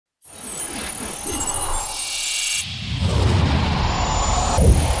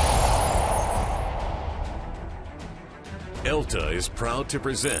ELTA is proud to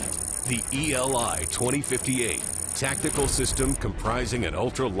present the ELI-2058 tactical system comprising an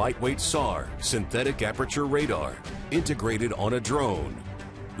ultra-lightweight SAR, synthetic aperture radar, integrated on a drone.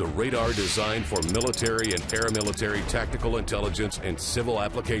 The radar designed for military and paramilitary tactical intelligence and civil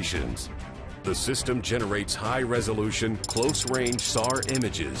applications. The system generates high-resolution, close-range SAR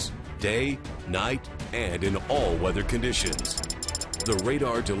images, day, night, and in all weather conditions. The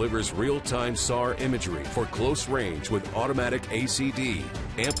radar delivers real-time SAR imagery for close range with automatic ACD,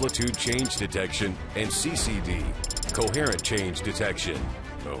 amplitude change detection, and CCD, coherent change detection.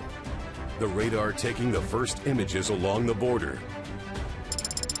 The radar taking the first images along the border.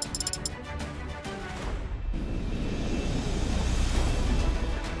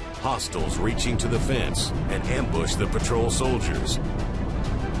 Hostiles reaching to the fence and ambush the patrol soldiers.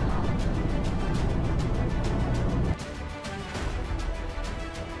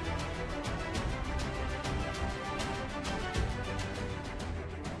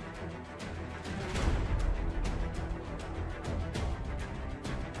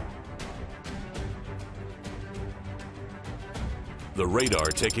 The radar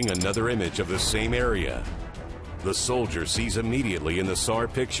taking another image of the same area. The soldier sees immediately in the SAR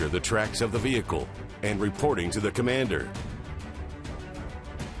picture the tracks of the vehicle and reporting to the commander.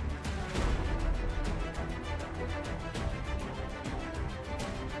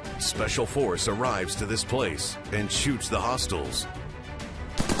 Special force arrives to this place and shoots the hostiles.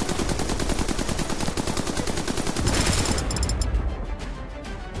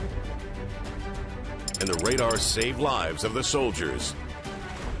 And the radar saved lives of the soldiers.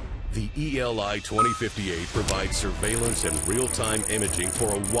 The ELI-2058 provides surveillance and real-time imaging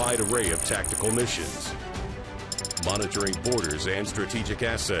for a wide array of tactical missions, monitoring borders and strategic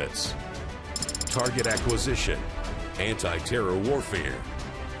assets, target acquisition, anti-terror warfare,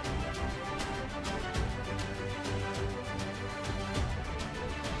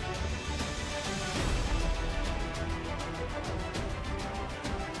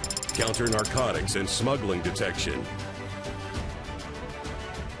 counter-narcotics and smuggling detection,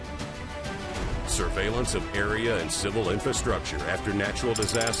 surveillance of area and civil infrastructure after natural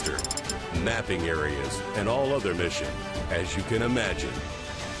disaster, mapping areas, and all other missions, as you can imagine.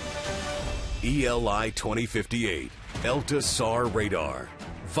 ELI-2058, ELTA SAR radar,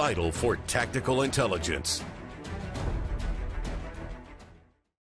 vital for tactical intelligence.